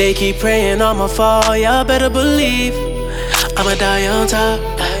 They keep praying I'ma fall, y'all better believe I'ma die on top,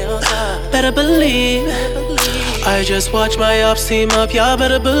 better believe I just watch my ops team up, y'all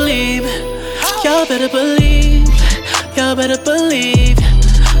better believe Y'all better believe, y'all better believe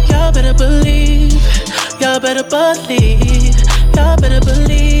Y'all better believe, y'all better believe Y'all better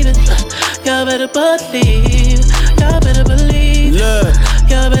believe it, y'all better believe Y'all better believe,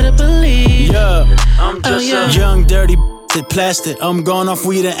 y'all better believe I'm just a young dirty plastic, I'm going off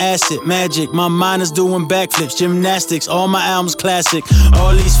weed and acid. Magic, my mind is doing backflips, gymnastics, all my albums classic.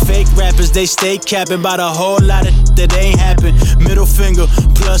 All these fake rappers, they stay capping about a whole lot of that ain't happen. Middle finger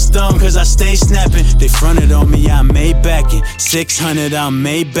plus thumb, cause I stay snapping. They fronted on me, I made backing. 600, I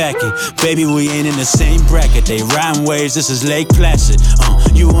made backing. Baby, we ain't in the same bracket. They riding waves, this is Lake Placid.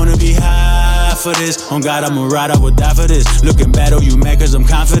 You wanna be high for this? On God, I'ma ride, I would die for this. Looking bad, oh, you mad cause I'm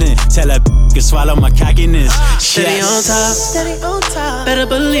confident. Tell that can swallow my cockiness. Steady on top, steady on top. Better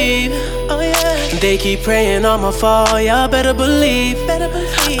believe, oh yeah. They keep praying I'ma fall, y'all better believe.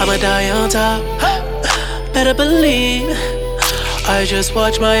 I'ma die on top, better believe. I just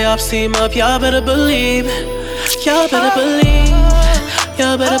watch my ops team up, y'all better believe. Y'all better believe,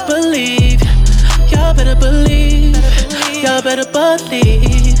 y'all better believe. Y'all better believe, y'all better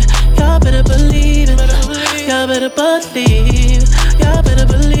believe. Y'all better believe it, y'all better believe. Y'all better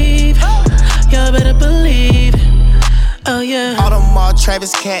believe, y'all better believe. Oh yeah. Audemars,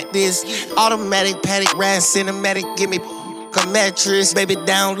 Travis, Cat this. Automatic, paddock, ride, cinematic. Give me a mattress. Baby,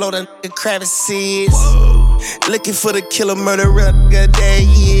 download a nigga crevices. Looking for the killer murderer, nigga, there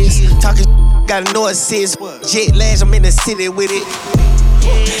he is. Talking, gotta know assist. Jet lash, I'm in the city with it.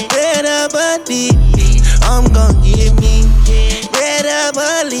 Better believe, I'm gon' give me. Better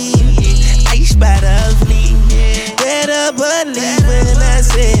believe, ice by the fleet. Better believe when I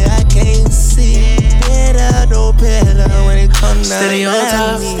say I can't see. Better know better when it comes down. Steady on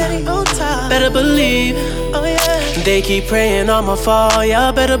top, steady on top. Better believe, oh yeah. They keep praying I'ma fall,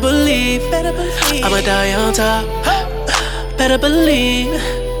 y'all better believe. I'ma die on top, better believe.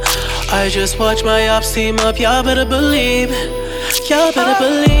 I just watch my ops team up, y'all better believe. Y'all better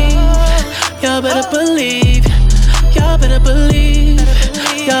believe. Y'all better believe. Y'all better believe.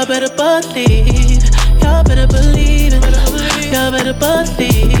 Y'all better believe. Y'all better believe. Y'all better believe.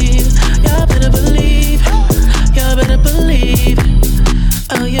 Y'all better believe. Y'all better believe.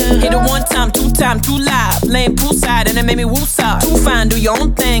 Oh yeah. Hit it one time, two live. Laying poolside and it made me woosah. Too fine, do your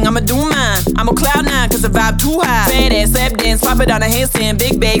own thing, I'ma do mine. I'm on cloud 9 cause the vibe too high. Fat ass, lap dance, pop it on a handstand.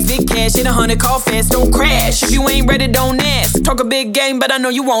 Big bags, big cash, hit 100, call fast, don't crash. If you ain't ready, don't ask. Talk a big game, but I know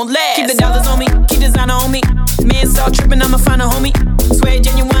you won't last. Keep the dollars on me, keep designer on me. Man start tripping, I'ma find a homie. Swear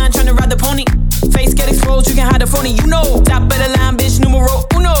genuine, tryna ride the pony. Face get exposed, you can hide the phony, you know. Top of the line, bitch, numero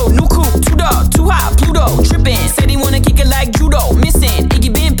uno. New coupe, 2 dog, too high, Pluto. Trippin', said he wanna kick it like judo. Missing,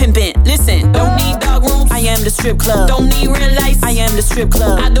 Iggy been pimpin'. Listen, don't need dog rooms, I am the strip club. Don't need real lights, I am the strip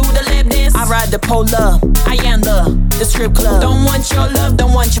club. I do the lap dance, I ride the pole up. I am the strip club. Don't want your love,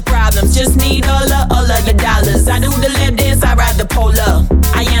 don't want your problems. Just need all of your dollars. I do the lap dance, I ride the pole up.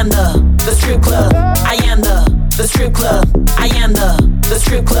 I am the strip club. I am the strip club. I am the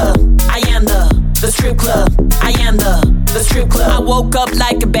strip club. I am the strip club. I am the strip club. I woke up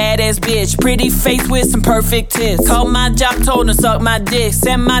like a badass bitch. Pretty face with some perfect tits. Called my job, told her suck my dick.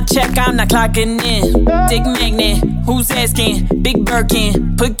 Send my check, I'm not clocking in. Dick magnet, who's asking? Big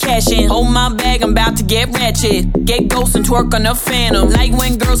Birkin, put cash in. Hold my bag, I'm about to get ratchet. Get ghost and twerk on a phantom. Like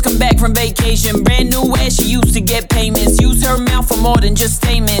when girls come back from vacation. Brand new ass, she used to get payments. Use her mouth for more than just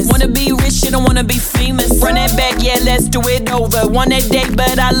statements. Wanna be rich, she don't wanna be famous. Run that back, yeah, let's do it over. Won that day,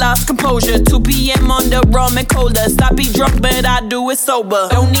 but I lost composure. 2 p.m. on the rum and cola. Stop be drunk, but I do it sober.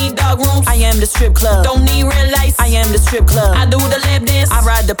 Don't need dog rooms, I am the strip club. Don't need real lights, I am the strip club. I do the lap dance, I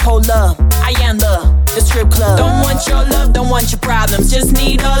ride the pole up. I am the strip club. Don't want your love, don't want your problems. Just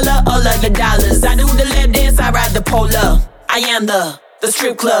need all of your dollars. I do the lap dance, I ride the pole up. I am the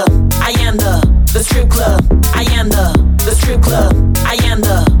strip club. I am the strip club. I am the strip club. I am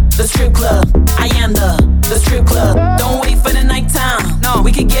the strip club. I am the strip club. Don't wait for the nighttime. No,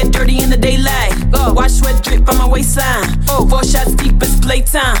 we could get dirty in the daylight. Go. Watch sweat drip on my waistline. Oh, 4 shots deep, it's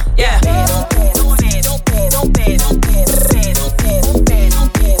playtime. Yeah. Don't pay, don't pay, don't pay, don't pay, don't pay, don't pay, don't pay, don't pay,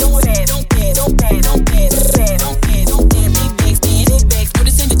 don't pay, don't pay, don't pay, don't pay, don't pay, don't pay, don't pay, don't pay. Big bags, big bags, put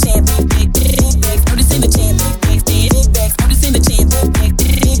this in the champ. Big bags, put this in the champ. Big bags, put this in the champ. Big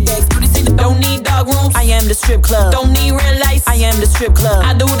bags, put this in the. Don't need dog rooms, I am the strip club. Don't need real lights, I am the strip club.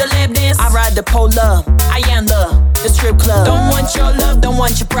 I do the lap dance, I ride the pole up. I am the strip club. Don't want your love, don't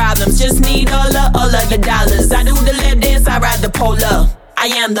want your problems. Just need all of your dollars. I do the lap dance, I ride the pole up. I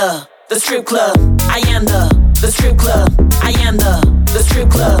am the strip club. I am the strip club. I am the strip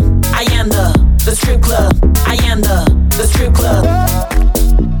club. I am the strip club. I am the strip club.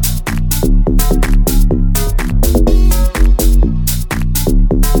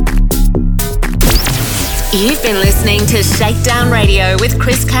 You've been listening to Shakedown Radio with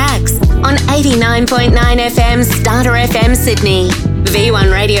Chris Caggs on 89.9 FM Starter FM Sydney,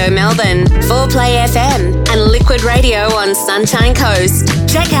 V1 Radio Melbourne, 4Play FM and Liquid Radio on Sunshine Coast.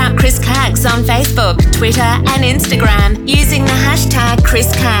 Check out Chris Caggs on Facebook, Twitter and Instagram using the hashtag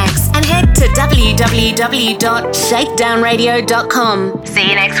Chris Caggs and head to www.shakedownradio.com. See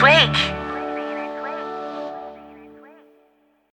you next week.